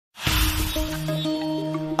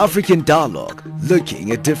African Dialogue,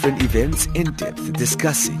 looking at different events in depth,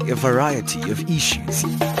 discussing a variety of issues.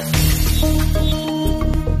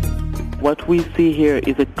 What we see here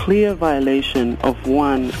is a clear violation of,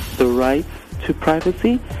 one, the rights to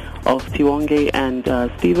privacy of Tiwonge and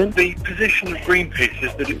Stephen. The position of Greenpeace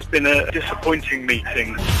is that it's been a disappointing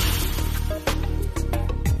meeting.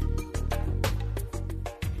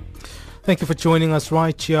 Thank you for joining us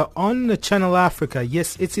right here on Channel Africa.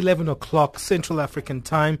 Yes, it's 11 o'clock Central African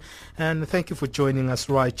time, and thank you for joining us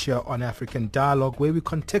right here on African Dialogue, where we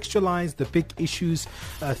contextualize the big issues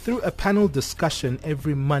through a panel discussion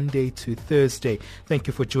every Monday to Thursday. Thank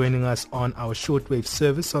you for joining us on our shortwave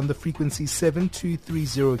service on the frequency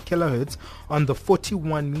 7230 kilohertz on the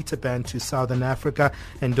 41 meter band to Southern Africa,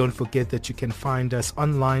 and don't forget that you can find us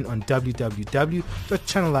online on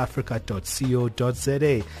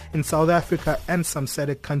www.channelafrica.co.za. In South Africa and some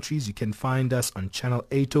SADC countries, you can find us on channel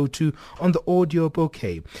 802 on the audio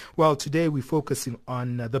bouquet. Well, today we're focusing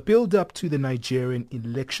on the build-up to the Nigerian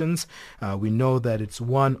elections. We know that it's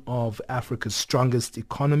one of Africa's strongest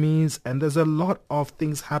economies, and there's a lot of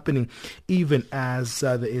things happening even as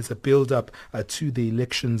there is a build-up to the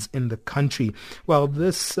elections in the country. Well,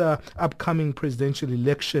 this upcoming presidential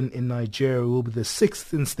election in Nigeria will be the sixth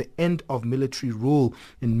since the end of military rule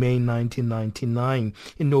in May 1999.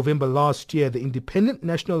 In November last year, the Independent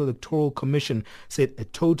National Electoral Commission said a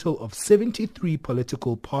total of 73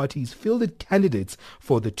 political parties fielded candidates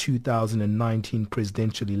for the 2019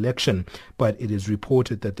 presidential election. But it is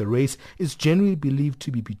reported that the race is generally believed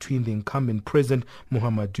to be between the incumbent President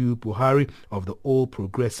Muhammadu Buhari of the All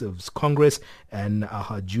Progressives Congress and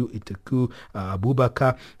Alhaji Atiku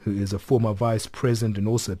Abubakar, who is a former vice president and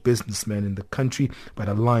also a businessman in the country, but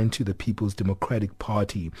aligned to the People's Democratic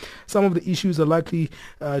Party. Some of the issues are likely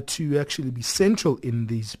to actually be central in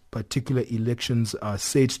these particular elections are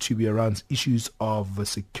said to be around issues of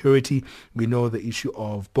security. We know the issue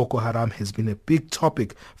of Boko Haram has been a big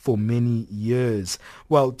topic for many years.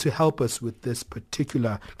 Well, to help us with this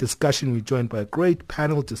particular discussion, we're joined by a great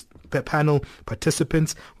panel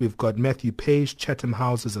participants. We've got Matthew Page, Chatham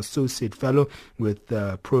House's Associate Fellow with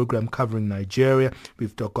the program covering Nigeria.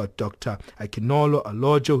 We've got Dr. Akinola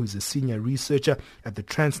Olojo, who's a senior researcher at the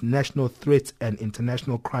Transnational Threats and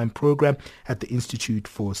International Crime Program at the Institute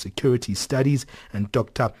for Security Studies, and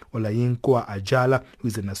Dr. Olayinka Ajala,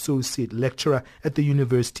 who's an associate lecturer at the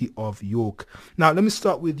University of York. Now, let me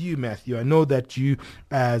start with you, Matthew. I know that you,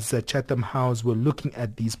 as Chatham House, were looking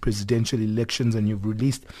at these presidential elections and you've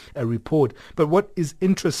released a report. But what is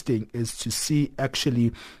interesting is to see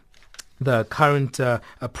actually the current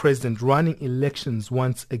president running elections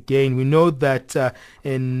once again. We know that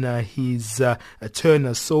in his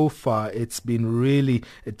tenure so far, it's been really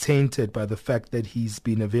tainted by the fact that he's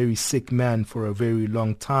been a very sick man for a very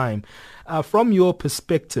long time. From your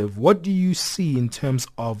perspective, what do you see in terms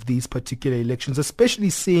of these particular elections,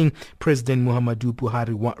 especially seeing President Muhammadu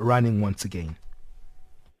Buhari running once again?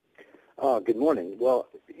 Good morning. Well,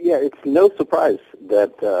 yeah, it's no surprise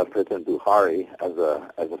that President Buhari, as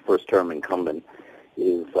a first-term incumbent,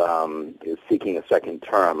 is seeking a second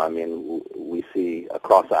term. I mean, we see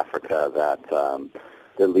across Africa that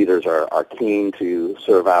the leaders are keen to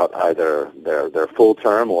serve out either their full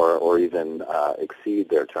term or even exceed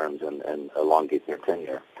their terms and elongate their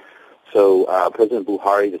tenure. So President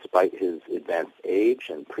Buhari, despite his advanced age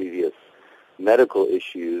and previous medical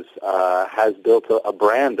issues, has built a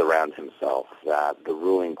brand around himself that the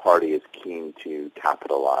ruling party is keen to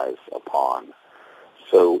capitalize upon.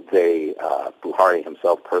 So Buhari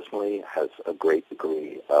himself personally has a great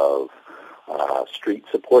degree of street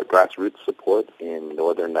support, grassroots support in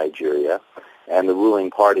northern Nigeria, and the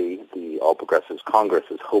ruling party, the All Progressives Congress,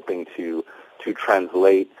 is hoping to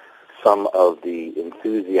translate some of the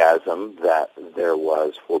enthusiasm that there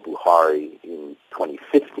was for Buhari in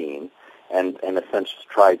 2015 and essentially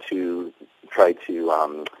try to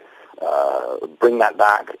bring that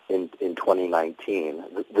back in 2019.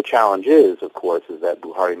 The challenge is, of course, is that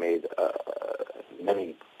Buhari made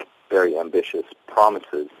many very ambitious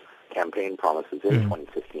promises, campaign promises in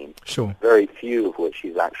 2015. Sure. Very few of which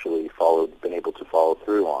he's actually been able to follow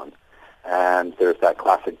through on. And there's that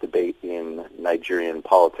classic debate in Nigerian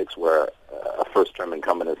politics where a first-term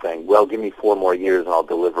incumbent is saying, well, give me 4 more years and I'll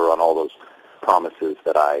deliver on all those promises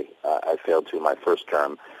that I failed to in my first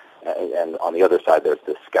term. And on the other side, there's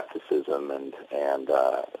this skepticism and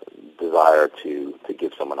desire to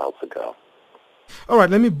give someone else a go. All right,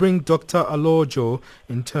 let me bring Dr. Olojo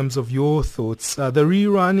in terms of your thoughts. The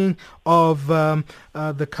rerunning of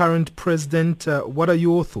the current president, what are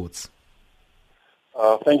your thoughts?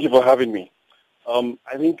 Thank you for having me.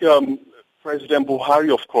 I think President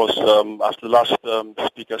Buhari, of course, as the last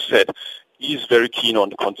speaker said, is very keen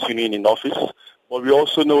on continuing in office. But we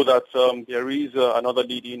also know that there is another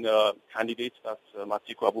leading candidate, that's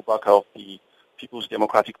Atiku Abubakar of the People's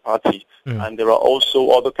Democratic Party. And there are also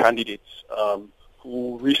other candidates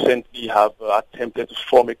who recently have attempted to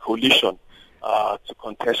form a coalition to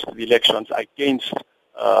contest the elections against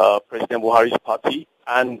President Buhari's party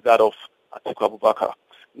and that of Atiku Abubakar.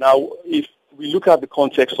 Now, if we look at the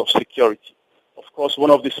context of security, of course,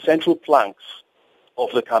 one of the central planks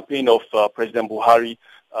of the campaign of President Buhari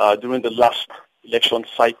during the last election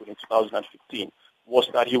cycle in 2015 was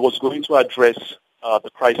that he was going to address the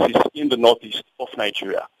crisis in the northeast of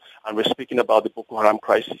Nigeria. And we're speaking about the Boko Haram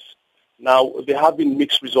crisis. Now, there have been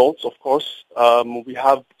mixed results, of course. We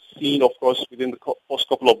have seen, of course, within the first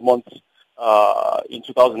couple of months in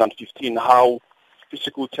 2015 how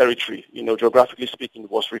physical territory, geographically speaking,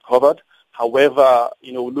 was recovered. However,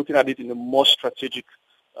 looking at it in a more strategic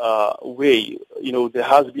way, there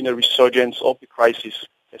has been a resurgence of the crisis,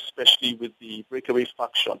 especially with the breakaway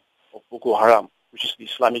faction of Boko Haram, which is the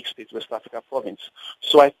Islamic State West Africa province.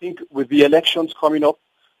 So I think with the elections coming up,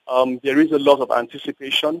 there is a lot of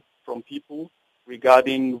anticipation from people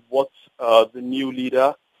regarding what the new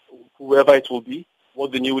leader, whoever it will be,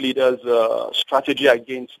 what the new leader's strategy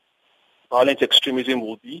against violent extremism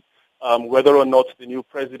will be, whether or not the new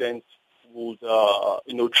president would,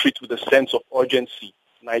 treat with a sense of urgency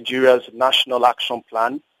Nigeria's national action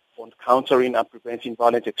plan on countering and preventing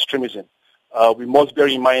violent extremism. We must bear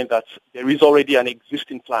in mind that there is already an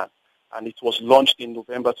existing plan, and it was launched in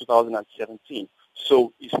November 2017.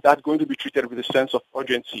 So is that going to be treated with a sense of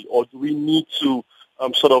urgency, or do we need to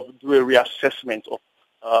sort of do a reassessment of,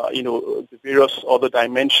 the various other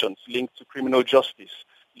dimensions linked to criminal justice,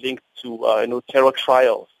 linked to, terror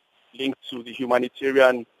trials, linked to the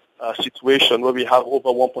humanitarian situation where we have over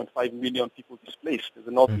 1.5 million people displaced in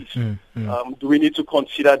the Northeast? Do we need to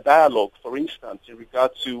consider dialogue, for instance, in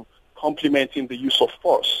regard to complementing the use of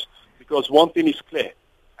force? Because one thing is clear.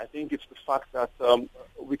 I think it's the fact that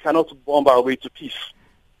we cannot bomb our way to peace.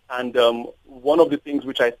 And one of the things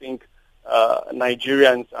which I think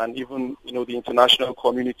Nigerians and even the international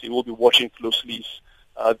community will be watching closely is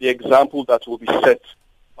the example that will be set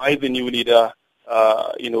by the new leader,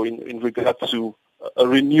 in regard to a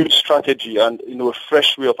renewed strategy and a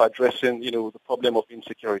fresh way of addressing the problem of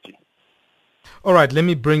insecurity. All right, let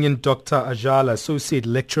me bring in Dr. Ajala, Associate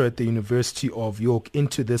Lecturer at the University of York,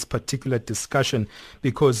 into this particular discussion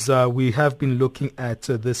because we have been looking at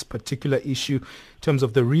this particular issue in terms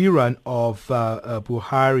of the rerun of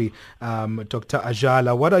Buhari. Dr.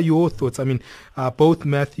 Ajala, what are your thoughts? I mean, both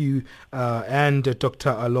Matthew and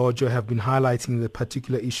Dr. Olojo have been highlighting the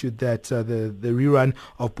particular issue that the rerun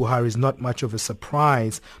of Buhari is not much of a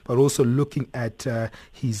surprise, but also looking at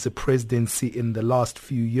his presidency in the last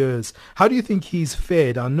few years. How do you think he's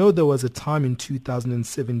fared? I know there was a time in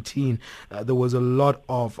 2017 there was a lot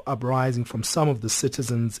of uprising from some of the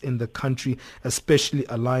citizens in the country, especially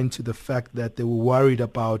aligned to the fact that they were worried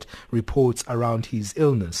about reports around his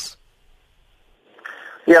illness.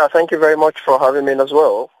 Yeah, thank you very much for having me as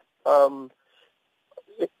well.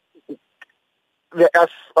 As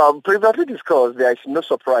previously discussed, there is no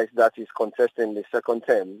surprise that he's contesting the second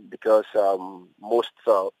term because most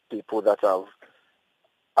people that have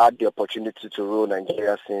had the opportunity to rule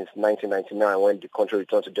Nigeria since 1999 when the country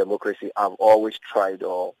returned to democracy have always tried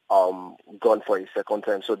or gone for a second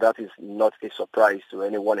term. So that is not a surprise to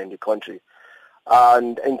anyone in the country.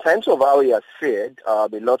 And in terms of how he has fared, a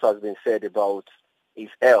lot has been said about his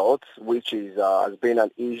health, which is has been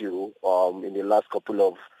an issue in the last couple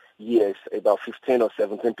of years. About 15 or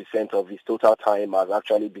 17% of his total time has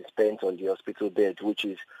actually been spent on the hospital bed, which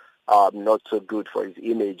is not so good for his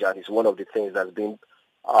image, and it's one of the things that's been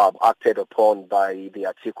acted upon by the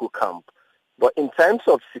Atiku camp. But in terms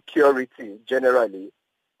of security generally,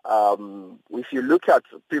 if you look at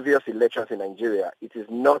previous elections in Nigeria, it is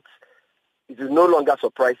no longer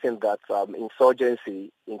surprising that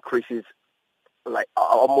insurgency increases like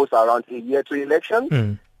almost around a year to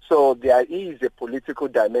election. So there is a political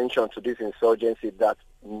dimension to this insurgency that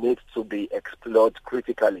needs to be explored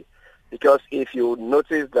critically. Because if you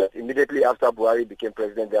notice that immediately after Buhari became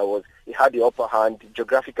president, he had the upper hand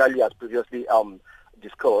geographically, as previously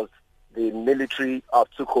discussed. The military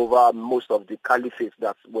took over most of the caliphates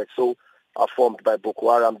that were so formed by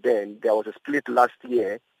Boko Haram. Then there was a split last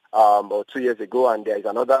year or 2 years ago, and there is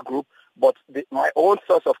another group. But my own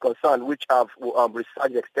source of concern, which I've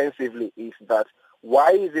researched extensively, is that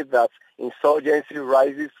why is it that insurgency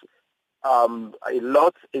rises a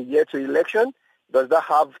lot a year to election? Does that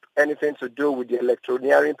have anything to do with the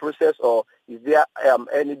electioneering process, or Is there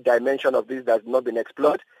any dimension of this that's not been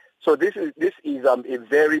explored? So this is a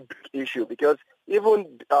very big issue, because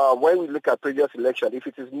even when we look at previous election, if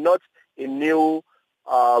it is not a new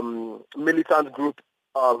militant group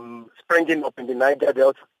springing up in the Niger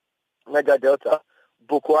Delta,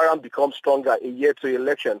 Boko Haram becomes stronger a year to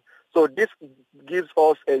election. So this gives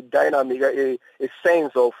us a dynamic, a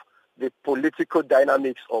sense of the political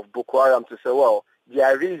dynamics of Boko Haram to say, well,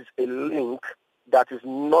 there is a link that is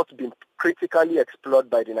not being critically explored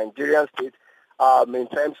by the Nigerian state in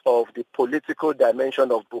terms of the political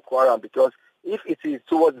dimension of Boko Haram, because if it is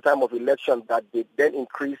towards the time of election that they then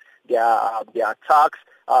increase their attacks,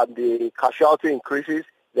 the casualty increases,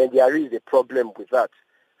 then there is a problem with that.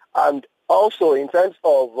 And also in terms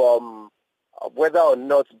of whether or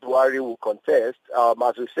not Buhari will contest,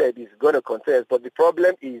 as we said, he's going to contest, but the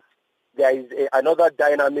problem is there is another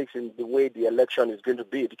dynamics in the way the election is going to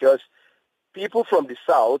be, because people from the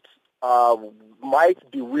south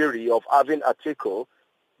might be weary of having Atiku,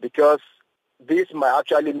 because this might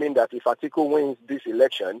actually mean that if Atiku wins this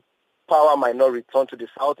election, power might not return to the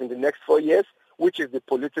south in the next 4 years, which is the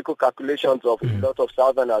political calculations of a lot of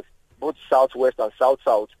southerners, both southwest and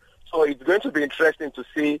south-south. So it's going to be interesting to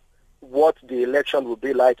see what the election will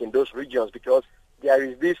be like in those regions, because there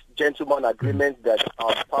is this gentleman agreement that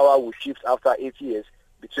power will shift after 8 years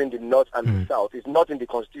between the north and the south. It's not in the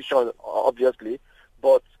constitution, obviously,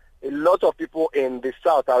 but a lot of people in the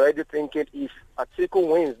south are already thinking if Atiku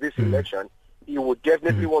wins this election, he would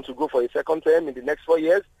definitely want to go for a second term in the next 4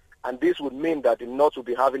 years, and this would mean that the north will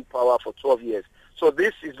be having power for 12 years. So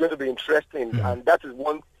this is going to be interesting, and that is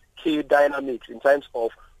one key dynamics in terms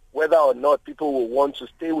of whether or not people will want to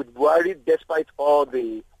stay with Buhari despite all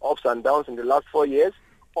the ups and downs in the last 4 years,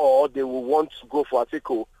 or they will want to go for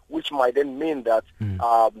Atiku, which might then mean that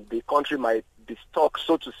the country might be stuck,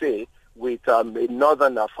 so to say, with a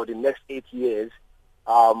northerner for the next 8 years,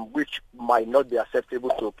 which might not be acceptable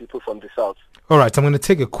to people from the south. All right, I'm going to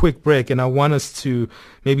take a quick break, and I want us to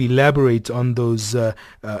maybe elaborate on those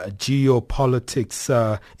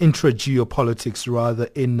geopolitics, intra-geopolitics rather,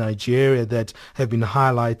 in Nigeria that have been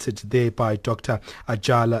highlighted there by Dr.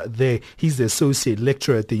 Ajala there. He's the Associate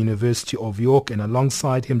Lecturer at the University of York, and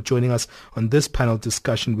alongside him joining us on this panel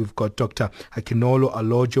discussion, we've got Dr. Akinola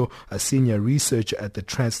Olojo, a Senior Researcher at the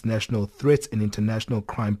Transnational Threats and International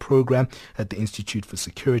Crime Program at the Institute for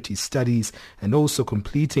Security Studies, and also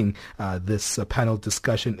completing this panel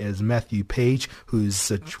discussion is Matthew Page,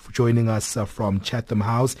 who's joining us from Chatham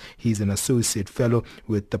House. He's an associate fellow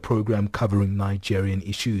with the program covering Nigerian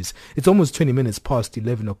issues. It's almost 20 minutes past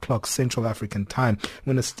 11 o'clock Central African time. I'm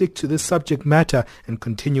going to stick to this subject matter and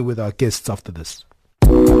continue with our guests after this.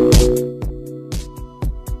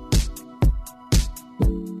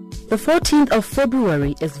 The 14th of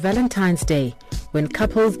February is Valentine's Day, when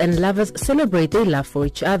couples and lovers celebrate their love for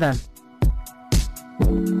each other.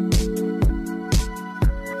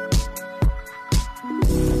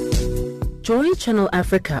 Join Channel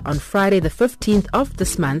Africa on Friday the 15th of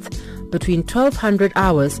this month between 1200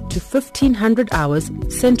 hours to 1500 hours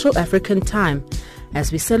Central African Time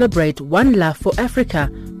as we celebrate one love for Africa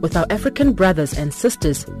with our African brothers and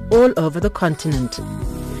sisters all over the continent.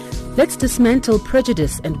 Let's dismantle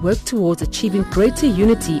prejudice and work towards achieving greater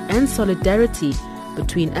unity and solidarity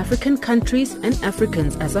between African countries and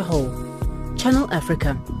Africans as a whole. Channel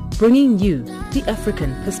Africa, bringing you the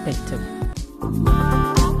African perspective.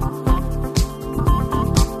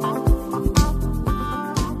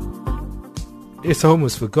 Yes, I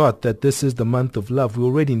almost forgot that this is the month of love. We're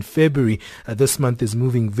already in February. This month is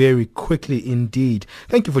moving very quickly indeed.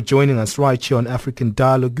 Thank you for joining us right here on African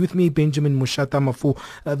Dialogue. With me, Benjamin Mushatama, for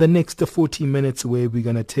the next 40 minutes where we're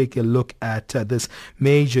going to take a look at this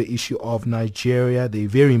major issue of Nigeria, the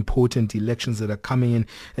very important elections that are coming in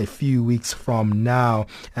a few weeks from now.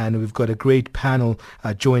 And we've got a great panel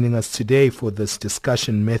joining us today for this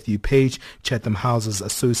discussion. Matthew Page, Chatham House's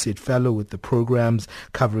Associate Fellow with the programs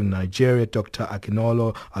covering Nigeria, Dr.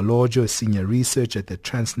 Akinola Olojo, Senior Researcher at the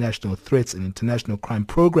Transnational Threats and International Crime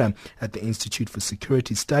Program at the Institute for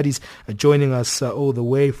Security Studies. Joining us all the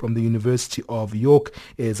way from the University of York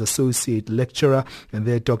is Associate Lecturer, and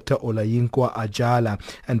there Dr. Olayinka Ajala.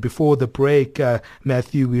 And before the break,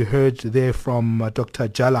 Matthew, we heard there from Dr.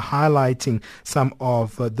 Ajala highlighting some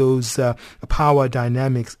of those power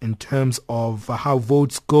dynamics in terms of how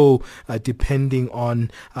votes go depending on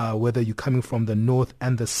whether you're coming from the north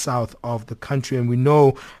and the south of the country. country, and we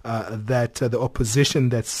know that the opposition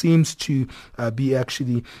that seems to be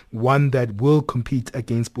actually one that will compete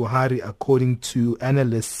against Buhari, according to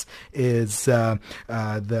analysts, is the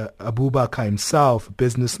Abubakar himself,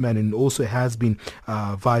 businessman, and also has been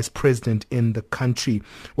vice president in the country.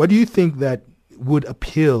 What do you think that would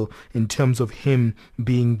appeal in terms of him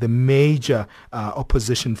being the major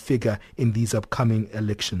opposition figure in these upcoming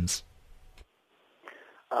elections?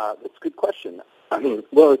 That's a good question.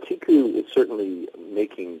 Well, Atiku is certainly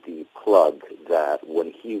making the plug that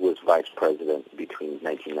when he was vice president between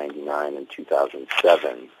 1999 and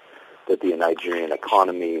 2007, that the Nigerian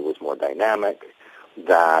economy was more dynamic,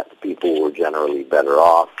 that people were generally better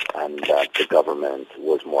off, and that the government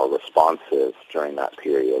was more responsive during that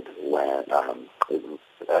period when,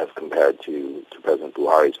 as compared to President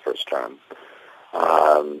Buhari's first term.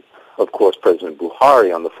 Of course, President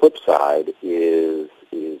Buhari, on the flip side, is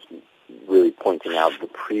really pointing out the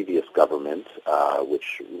previous government,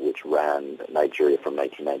 which ran Nigeria from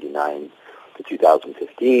 1999 to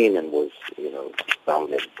 2015, and was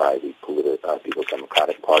dominated by the People's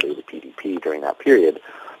Democratic Party, the PDP, during that period,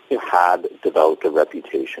 had developed a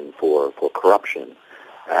reputation for corruption.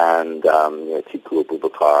 And Atiku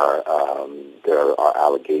Abubakar, there are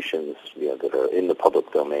allegations that are in the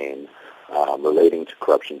public domain relating to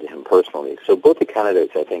corruption to him personally. So both the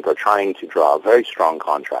candidates, I think, are trying to draw very strong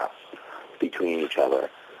contrasts between each other.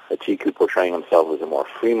 Atiku portraying himself as a more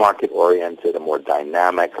free market-oriented, a more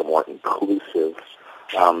dynamic, a more inclusive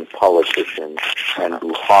politician, and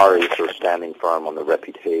Buhari sort of standing firm on the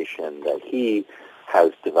reputation that he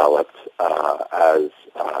has developed as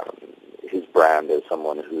his brand as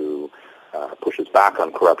someone who pushes back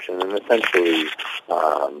on corruption and essentially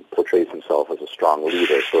portrays himself as a strong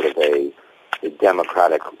leader, sort of a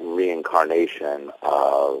democratic reincarnation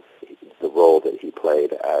of the role that he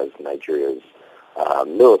played as Nigeria's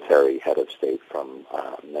military head of state from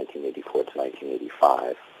 1984 to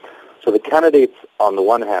 1985. So the candidates, on the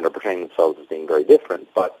one hand, are portraying themselves as being very different,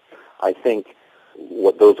 but I think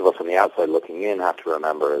what those of us on the outside looking in have to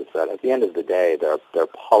remember is that at the end of the day, their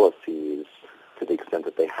policies, to the extent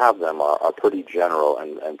that they have them, are pretty general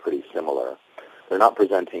and pretty similar. They're not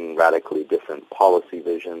presenting radically different policy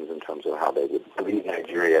visions in terms of how they would lead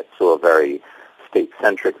Nigeria. It's still a very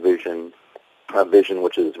state-centric vision, a vision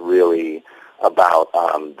which is really about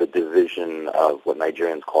the division of what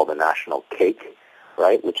Nigerians call the national cake,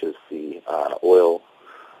 right, which is the oil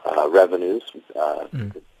revenues.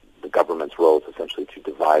 The government's role is essentially to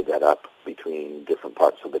divide that up between different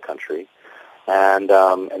parts of the country. And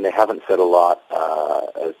they haven't said a lot,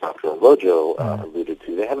 as Dr. Olojo alluded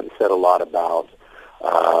to, they haven't said a lot about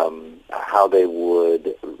how they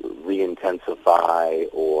would re-intensify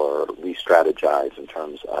or re-strategize in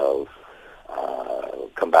terms of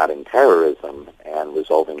combating terrorism and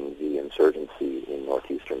resolving the insurgency in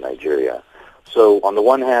northeastern Nigeria. So on the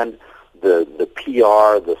one hand, the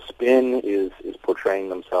PR, the spin is portraying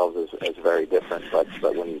themselves as very different, but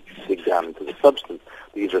when you dig down into the substance,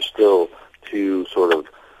 these are still two sort of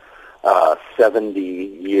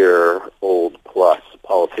 70-year-old plus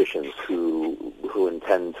politicians who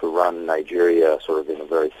intend to run Nigeria sort of in a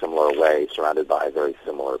very similar way, surrounded by very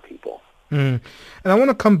similar people. And I want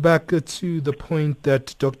to come back to the point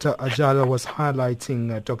that Dr. Ajala was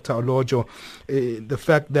highlighting, Dr. Olojo, the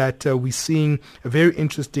fact that we're seeing a very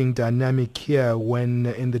interesting dynamic here when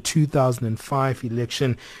in the 2005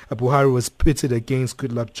 election, Buhari was pitted against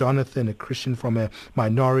Goodluck Jonathan, a Christian from a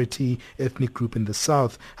minority ethnic group in the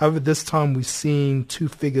south. However, this time we're seeing two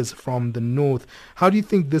figures from the north. How do you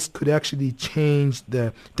think this could actually change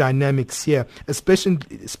the dynamics here,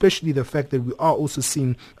 especially the fact that we are also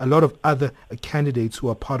seeing a lot of other candidates who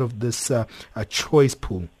are part of this choice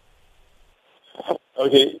pool?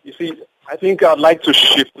 Okay, you see, I think I'd like to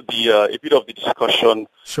shift a bit of the discussion,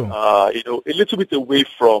 sure. A little bit away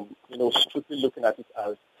from, strictly looking at it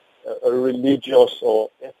as a religious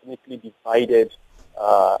or ethnically divided,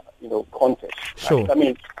 context. Sure. I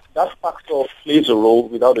mean, that factor plays a role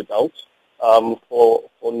without a doubt. For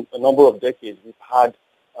a number of decades, we've had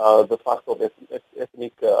the factor of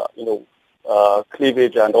ethnic,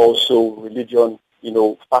 cleavage and also religion,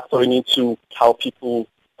 factoring into how people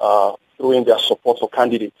throw in their support for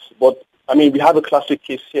candidates. But, I mean, we have a classic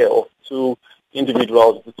case here of two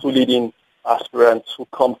individuals, the two leading aspirants who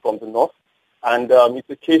come from the north. And it's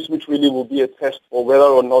a case which really will be a test for whether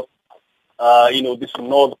or not, this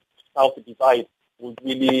north-south divide would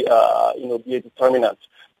really, be a determinant.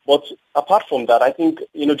 But apart from that, I think,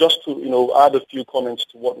 just to, add a few comments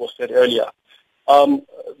to what was said earlier,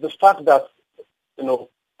 the fact that,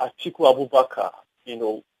 Atiku Abubakar,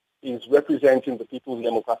 is representing the People's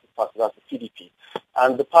Democratic Party, that's the PDP.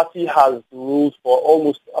 And the party has ruled for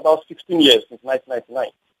almost about 16 years, since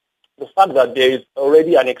 1999. The fact that there is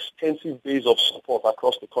already an extensive base of support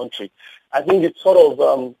across the country, I think it sort of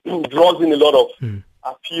draws in a lot of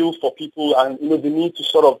appeal for people, and the need to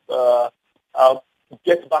sort of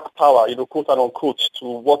get back power, quote and unquote, to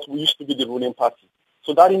what used to be the ruling party.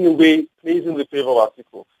 So that in a way plays in the favor of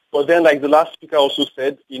Atiku. But then, like the last speaker also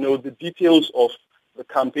said, the details of the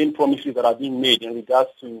campaign promises that are being made in regards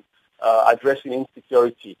to addressing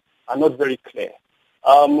insecurity are not very clear.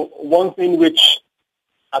 One thing which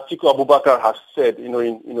Atiku Abubakar has said, in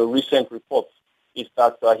recent reports, is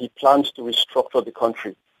that he plans to restructure the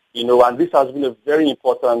country. And this has been a very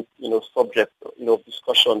important, subject, of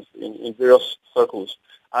discussions in various circles.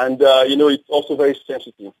 And, it's also very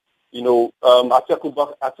sensitive. Atiku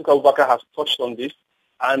Abubakar has touched on this,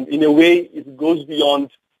 and in a way, it goes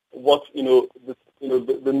beyond what,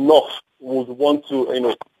 the North would want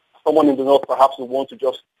to, someone in the North perhaps would want to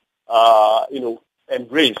just,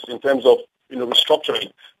 embrace in terms of,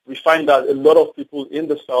 restructuring. We find that a lot of people in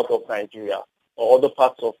the south of Nigeria or other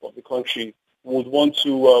parts of the country would want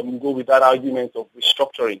to go with that argument of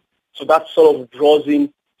restructuring. So that sort of draws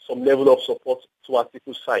in some level of support to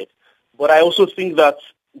Atiku's side. But I also think that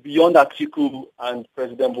beyond Atiku and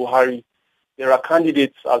President Buhari, there are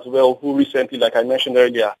candidates as well who recently, like I mentioned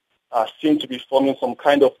earlier, seem to be forming some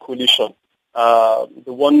kind of coalition. The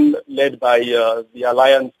one led by the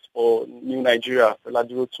Alliance for New Nigeria,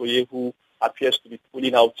 Feladuro Toye, who appears to be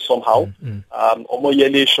pulling out somehow.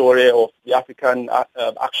 Omoyele Shore of the African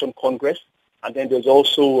Action Congress. And then there's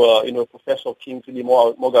also, Professor Kingsley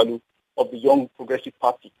Mogalu of the Young Progressive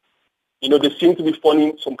Party. They seem to be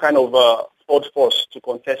forming some kind of third force to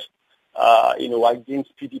contest,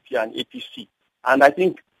 against PDP and APC. And I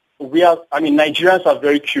think Nigerians are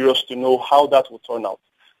very curious to know how that will turn out.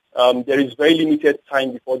 There is very limited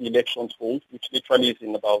time before the elections hold, which literally is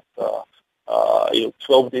in about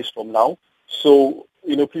 12 days from now. So,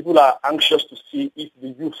 people are anxious to see if the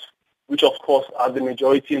youth, which of course are the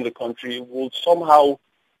majority in the country, will somehow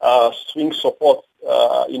swing support,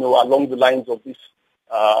 along the lines of this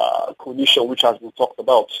coalition which has been talked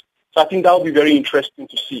about. So I think that will be very interesting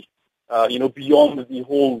to see, beyond the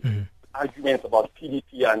whole argument about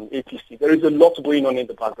PDP and APC. There is a lot going on in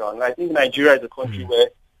the background. And I think Nigeria is a country where,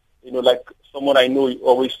 like someone I know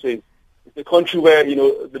always says, it's a country where,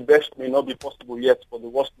 the best may not be possible yet, but the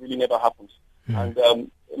worst really never happens. And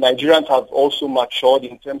Nigerians have also matured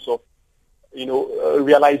in terms of,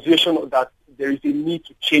 realization that there is a need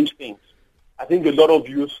to change things. I think a lot of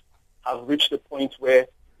youth have reached the point where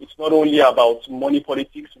it's not only about money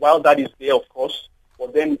politics, while that is there, of course,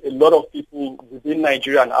 but then a lot of people within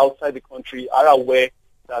Nigeria and outside the country are aware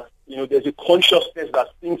that, there's a consciousness that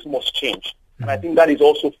things must change. And I think that is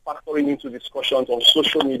also factoring into discussions on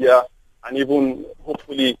social media and even,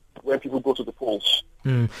 hopefully, when people go to the polls.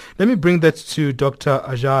 Let me bring that to Dr.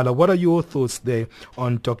 Ajala. What are your thoughts there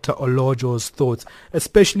on Dr. Olojo's thoughts,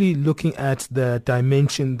 especially looking at the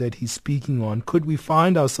dimension that he's speaking on? Could we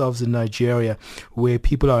find ourselves in Nigeria where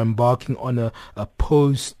people are embarking on a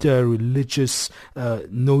post-religious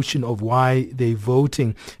notion of why they're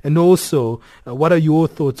voting? And also, what are your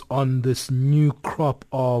thoughts on this new crop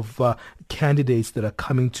of candidates that are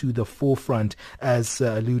coming to the forefront, as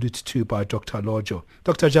alluded to by Dr. Olojo?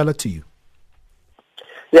 Dr. Ajala, to you.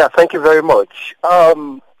 Yeah, thank you very much.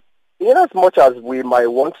 In as much as we might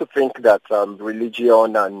want to think that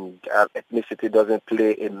religion and ethnicity doesn't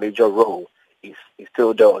play a major role, it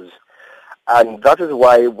still does. And that is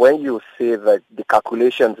why when you say that the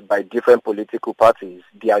calculations by different political parties,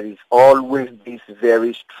 there is always this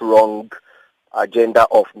very strong agenda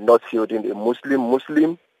of not fielding a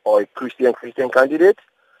Muslim or a Christian candidate,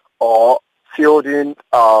 or fielding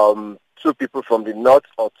two people from the north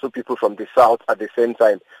or two people from the south at the same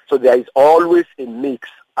time. So there is always a mix,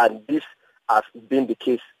 and this has been the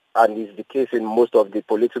case and is the case in most of the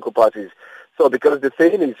political parties. So because the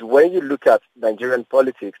thing is, when you look at Nigerian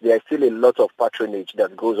politics, there is still a lot of patronage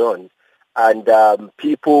that goes on, and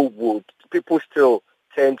people still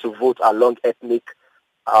tend to vote along ethnic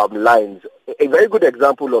lines. A very good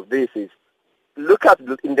example of this is, look at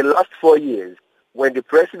in the last 4 years, when the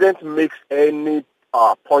president makes any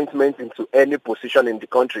appointment into any position in the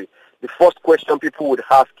country, the first question people would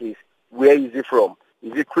ask is, where is he from?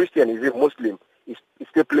 Is he Christian? Is he Muslim? It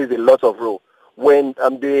still plays a lot of role. When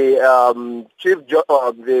the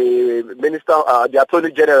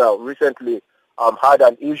Attorney General recently had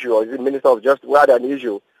an issue, or the Minister of Justice had an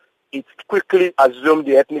issue, it quickly assumed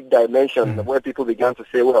the ethnic dimension where people began to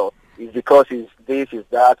say, well, It's because it's this, it's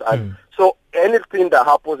that. And so anything that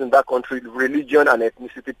happens in that country, religion and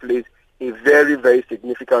ethnicity plays a very, very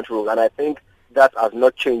significant role. And I think that has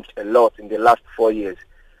not changed a lot in the last 4 years.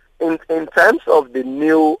 In terms of the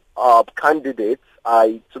new candidates,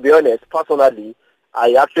 to be honest, personally,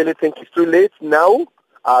 I actually think it's too late now,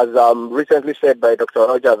 as recently said by Dr.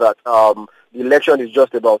 Olojo, that the election is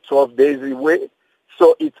just about 12 days away.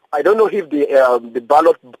 So I don't know if the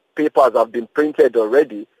ballot papers have been printed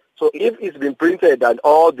already. So if it's been printed and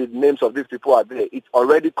all the names of these people are there, it's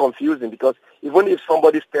already confusing, because even if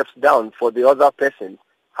somebody steps down for the other person,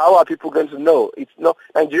 how are people going to know?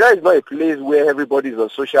 Nigeria is not a place where everybody is on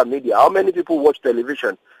social media. How many people watch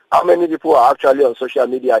television? How many people are actually on social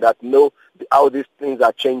media that know how these things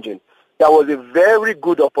are changing? There was a very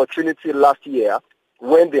good opportunity last year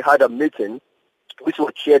when they had a meeting, which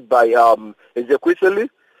was chaired by Ezekwesili,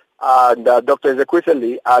 and Dr.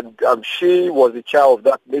 Ezekwesili, and she was the chair of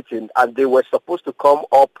that meeting, and they were supposed to come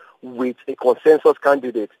up with a consensus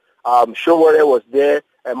candidate. Showore was there,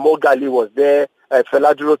 Mogali was there,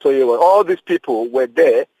 Feladuro Toye was, all these people were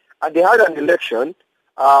there, and they had an election,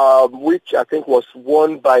 which I think was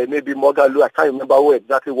won by maybe Mogalu. I can't remember who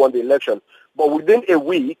exactly won the election. But within a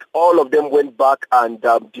week, all of them went back and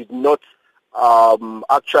did not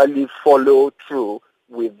actually follow through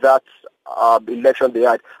with that election they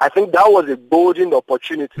had. I think that was a golden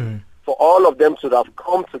opportunity for all of them to have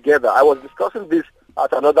come together. I was discussing this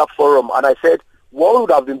at another forum, and I said what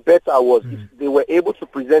would have been better was if they were able to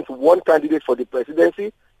present one candidate for the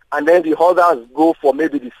presidency, and then the others go for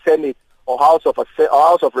maybe the Senate or House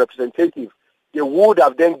of Representatives. They would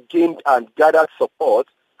have then gained and gathered support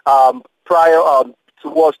prior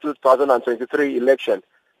towards 2023 election.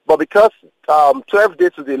 But because 12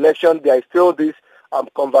 days to the election, there is still this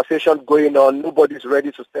conversation going on. Nobody's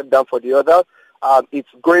ready to step down for the other. It's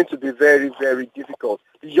going to be very, very difficult.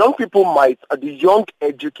 The young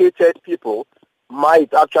educated people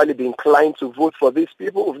might actually be inclined to vote for these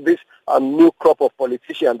people, this new crop of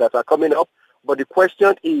politicians that are coming up. But the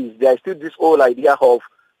question is, there is still this whole idea of,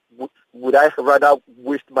 would I rather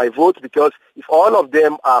waste my vote? Because if all of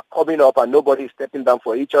them are coming up and nobody is stepping down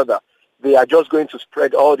for each other, they are just going to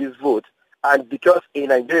spread all these votes. And because in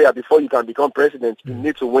Nigeria, before you can become president, you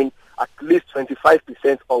need to win at least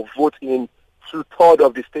 25% of votes in 2/3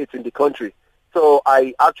 of the states in the country. So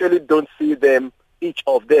I actually don't see each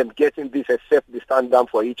of them getting this, except they stand down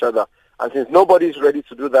for each other. And since nobody is ready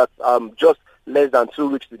to do that, just less than 2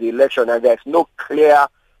 weeks to the election, and there's no clear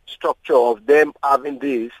structure of them having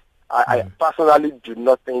this, I personally do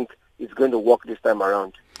not think it's going to work this time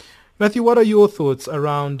around. Matthew, what are your thoughts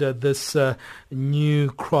around this new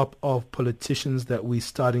crop of politicians that we're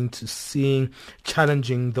starting to see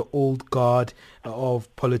challenging the old guard of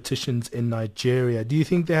politicians in Nigeria? Do you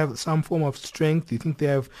think they have some form of strength? Do you think they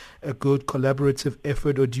have a good collaborative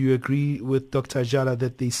effort? Or do you agree with Dr. Ajala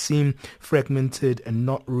that they seem fragmented and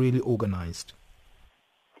not really organized?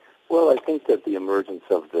 Well, I think that the emergence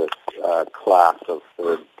of this class of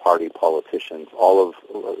third-party politicians,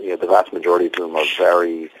 the vast majority of whom are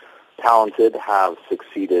very talented, have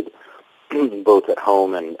succeeded both at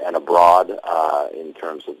home and abroad in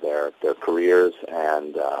terms of their careers,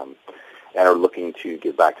 and are looking to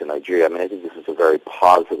give back to Nigeria. I mean, I think this is a very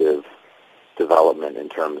positive development in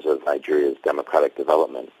terms of Nigeria's democratic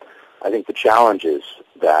development. I think the challenge is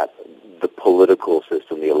that the political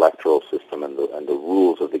system, the electoral system, and the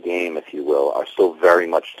rules of the game, if you will, are still very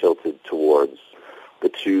much tilted towards the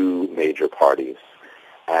two major parties.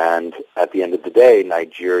 And at the end of the day,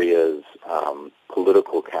 Nigeria's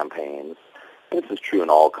political campaigns, and this is true in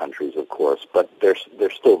all countries, of course, but they're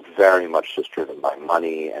still very much just driven by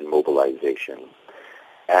money and mobilization.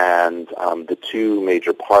 And the two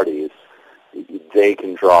major parties, they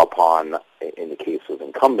can draw upon, in the case of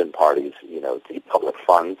incumbent parties, the public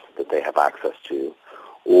funds that they have access to,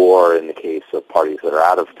 or in the case of parties that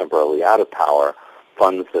are temporarily out of power,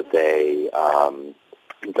 funds that they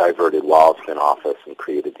diverted whilst in office and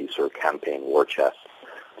created these sort of campaign war chests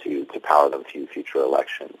to power them to future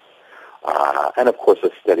elections. And of course,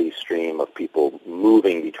 a steady stream of people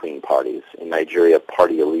moving between parties. In Nigeria,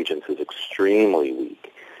 party allegiance is extremely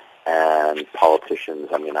weak. And politicians,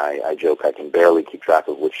 I joke I can barely keep track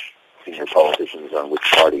of which senior politicians are on which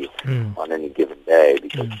party on any given day,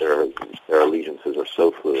 because their allegiances are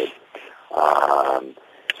so fluid.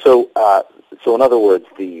 So in other words,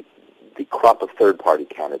 the crop of third-party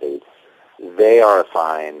candidates, they are a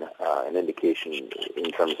sign, an indication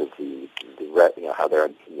in terms of how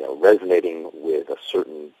they're resonating with a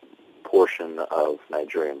certain portion of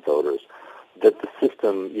Nigerian voters, that the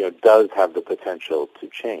system does have the potential to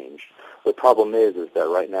change. The problem is that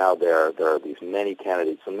right now there are these many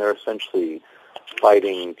candidates, and they're essentially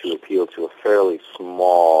fighting to appeal to a fairly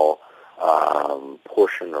small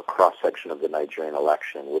portion or cross-section of the Nigerian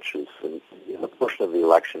election, which is the portion of the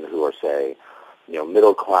election who are, say,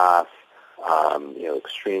 middle class,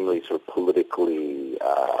 extremely sort of politically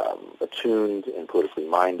attuned and politically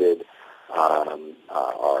minded, are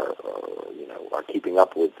keeping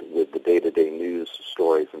up with the day-to-day news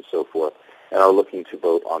stories and so forth, and are looking to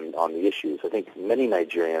vote on the issues. I think many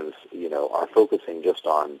Nigerians, are focusing just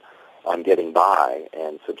on getting by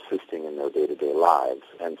and subsisting in their day-to-day lives,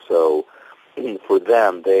 and so for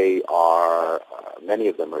them, they are many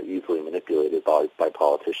of them are easily manipulated by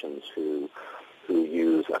politicians who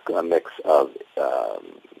use a mix of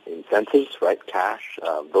incentives, right, cash,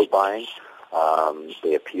 vote buying.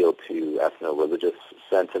 They appeal to ethno-religious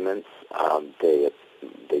sentiments. They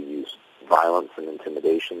use violence and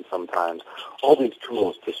intimidation sometimes. All these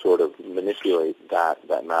tools to sort of manipulate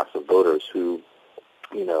that mass of voters who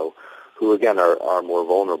again are more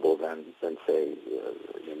vulnerable than say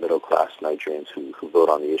middle-class Nigerians who vote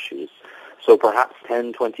on the issues. So perhaps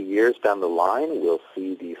 10, 20 years down the line, we'll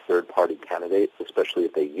see these third-party candidates, especially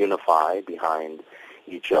if they unify behind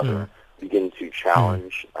each other, begin to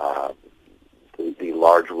challenge the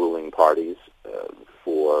large ruling parties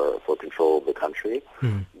for control of the country.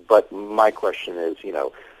 But my question is,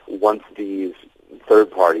 once these third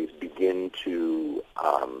parties begin to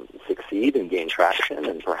succeed and gain traction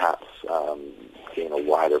and perhaps gain a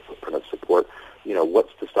wider footprint of support,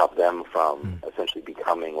 what's to stop them from essentially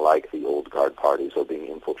becoming like the old guard parties or being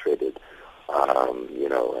infiltrated,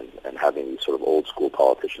 and having these sort of old school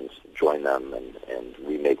politicians join them and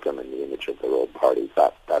remake them in the image of their old parties?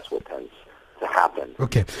 That's what tends to happen.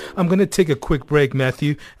 Okay, I'm going to take a quick break,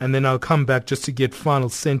 Matthew, and then I'll come back just to get final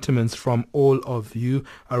sentiments from all of you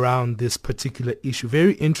around this particular issue.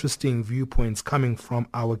 Very interesting viewpoints coming from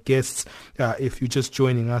our guests. If you're just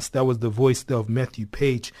joining us, that was the voice there of Matthew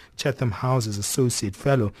Page, Chatham House's Associate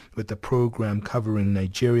Fellow with the program covering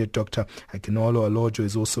Nigeria. Dr. Akinola Olojo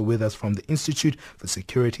is also with us from the Institute for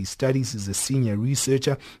Security Studies. He's a senior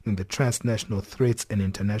researcher in the Transnational Threats and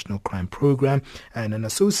International Crime Program and an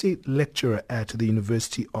associate lecturer at the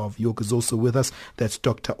University of York is also with us. That's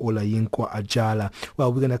Dr. Olayinka Ajala.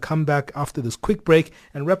 Well, we're going to come back after this quick break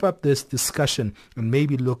and wrap up this discussion and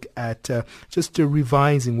maybe look at just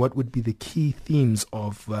revising what would be the key themes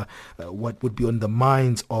of what would be on the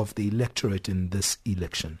minds of the electorate in this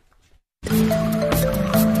election.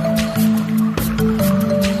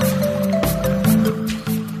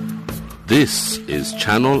 This is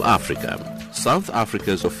Channel Africa, South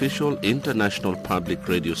Africa's official international public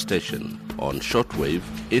radio station on shortwave,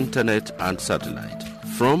 internet and satellite.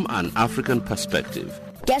 From an African perspective.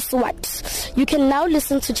 Guess what? You can now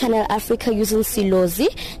listen to Channel Africa using Silozi,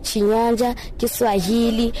 Chinyanja,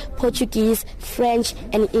 Kiswahili, Portuguese, French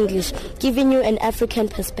and English, giving you an African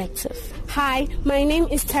perspective. Hi, my name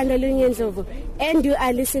is Tandalunye Nzovo, and you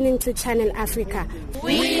are listening to Channel Africa.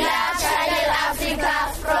 We love Channel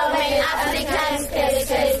Africa from an African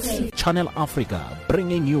perspective. Channel Africa,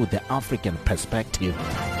 bringing you the African perspective.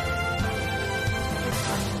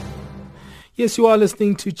 Yes, you are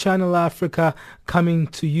listening to Channel Africa, coming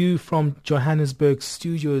to you from Johannesburg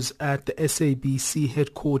studios at the SABC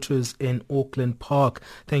headquarters in Auckland Park.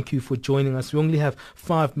 Thank you for joining us. We only have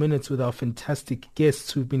 5 minutes with our fantastic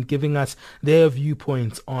guests who've been giving us their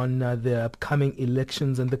viewpoints on the upcoming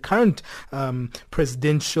elections and the current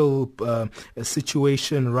presidential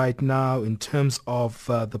situation right now in terms of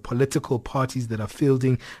the political parties that are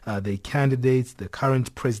fielding their candidates, the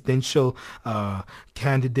current presidential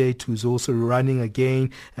candidate who's also running again,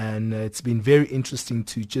 and it's been very interesting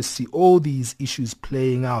to just see all these issues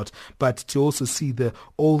playing out, but to also see the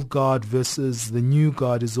old guard versus the new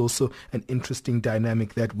guard is also an interesting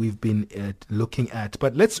dynamic that we've been looking at.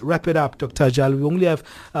 But let's wrap it up, Dr. Ajala. We only have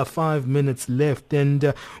 5 minutes left,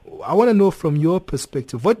 and I want to know from your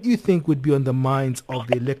perspective, what do you think would be on the minds of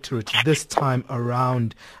the electorate this time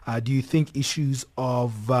around? Do you think issues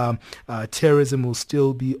of terrorism will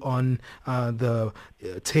still be on the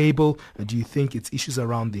table? Do you think it's issues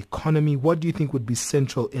around the economy? What do you think would be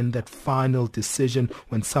central in that final decision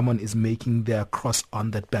when someone is making their cross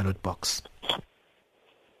on that ballot box?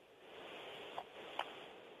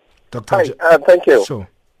 Hi, thank you. Sure.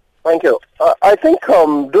 Thank you. I think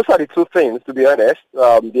those are the two things, to be honest.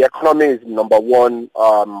 The economy is number one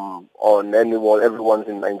on everyone's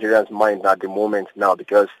in Nigerians' mind at the moment now,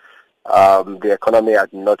 because the economy has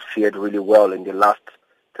not fared really well in the last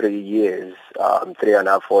 3 years,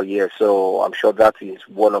 3.5, 4 years. So I'm sure that is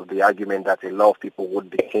one of the arguments that a lot of people would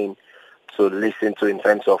begin to listen to in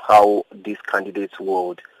terms of how these candidates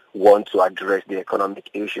would want to address the economic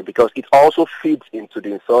issue, because it also feeds into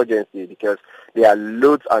the insurgency, because there are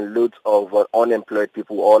loads and loads of unemployed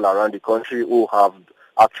people all around the country who have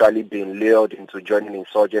actually been lured into joining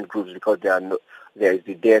insurgent groups because there is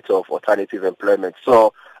the dearth of alternative employment.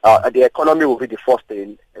 So the economy will be the first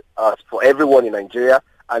thing for everyone in Nigeria,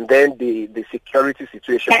 and then the security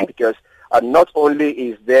situation, because not only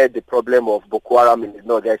is there the problem of Boko Haram in the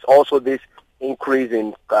north, there's also this increase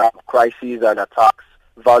in crises and attacks,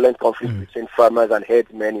 violent conflicts between farmers and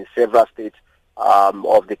headsmen in several states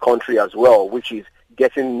of the country as well, which is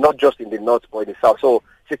getting not just in the north but in the south. So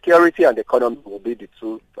security and economy will be the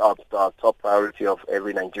two top priority of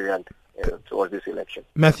every Nigerian towards this election.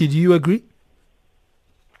 Matthew, do you agree?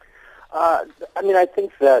 I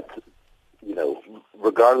think that,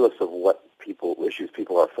 regardless of what issues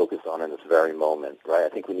people are focused on in this very moment, right? I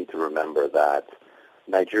think we need to remember that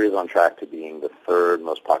Nigeria is on track to being the third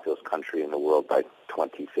most populous country in the world by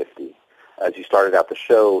 2050. As you started out the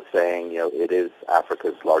show saying, it is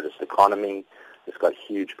Africa's largest economy. It's got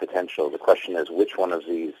huge potential. The question is which one of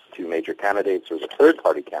these two major candidates or the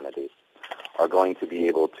third-party candidates are going to be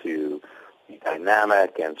able to be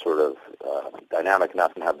dynamic and sort of dynamic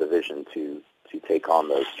enough and have the vision to take on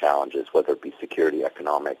those challenges, whether it be security,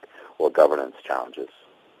 economic, or governance challenges.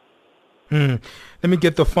 Let me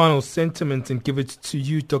get the final sentiment and give it to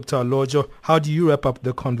you, Dr. Olojo. How do you wrap up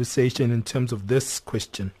the conversation in terms of this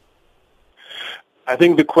question? I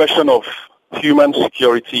think the question of human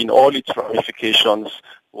security in all its ramifications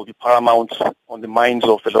will be paramount on the minds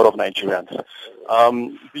of a lot of Nigerians.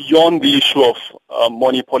 Beyond the issue of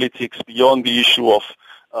money politics, beyond the issue of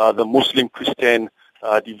the Muslim-Christian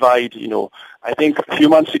divide, I think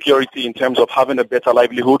human security in terms of having a better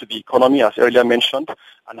livelihood, the economy, as earlier mentioned,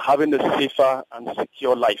 and having a safer and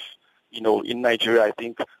secure life, in Nigeria, I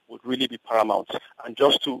think would really be paramount. And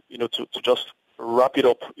just to just wrap it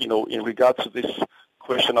up, in regard to this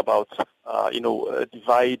question about, a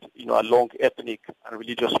divide, along ethnic and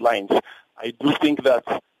religious lines, I do think that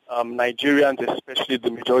Nigerians, especially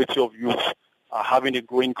the majority of youth, are having a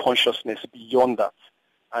growing consciousness beyond that.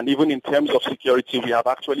 And even in terms of security, we have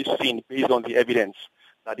actually seen, based on the evidence,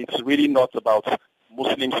 that it's really not about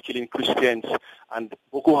Muslims killing Christians, and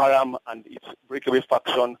Boko Haram and its breakaway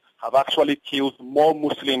faction have actually killed more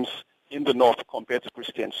Muslims in the north compared to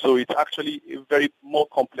Christians. So it's actually a very more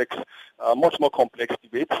complex, much more complex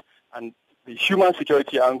debate. And the human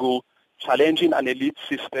security angle, challenging an elite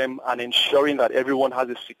system and ensuring that everyone has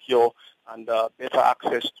a secure and better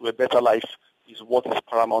access to a better life, is what is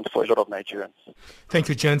paramount for a lot of Nigerians. Thank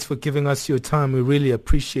you, gents, for giving us your time. We really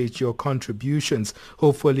appreciate your contributions.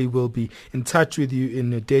 Hopefully we'll be in touch with you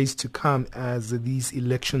in the days to come as these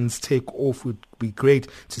elections take off. Would be great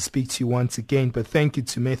to speak to you once again. But thank you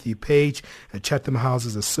to Matthew Page, a Chatham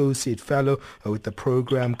House's Associate Fellow with the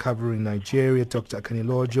program covering Nigeria. Dr.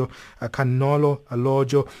 Akinola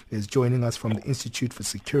Olojo is joining us from the Institute for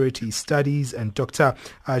Security Studies, and Dr.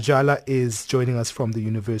 Ajala is joining us from the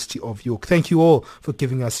University of York. Thank you all for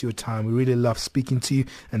giving us your time. We really love speaking to you,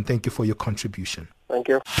 and thank you for your contribution. Thank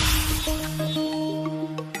you.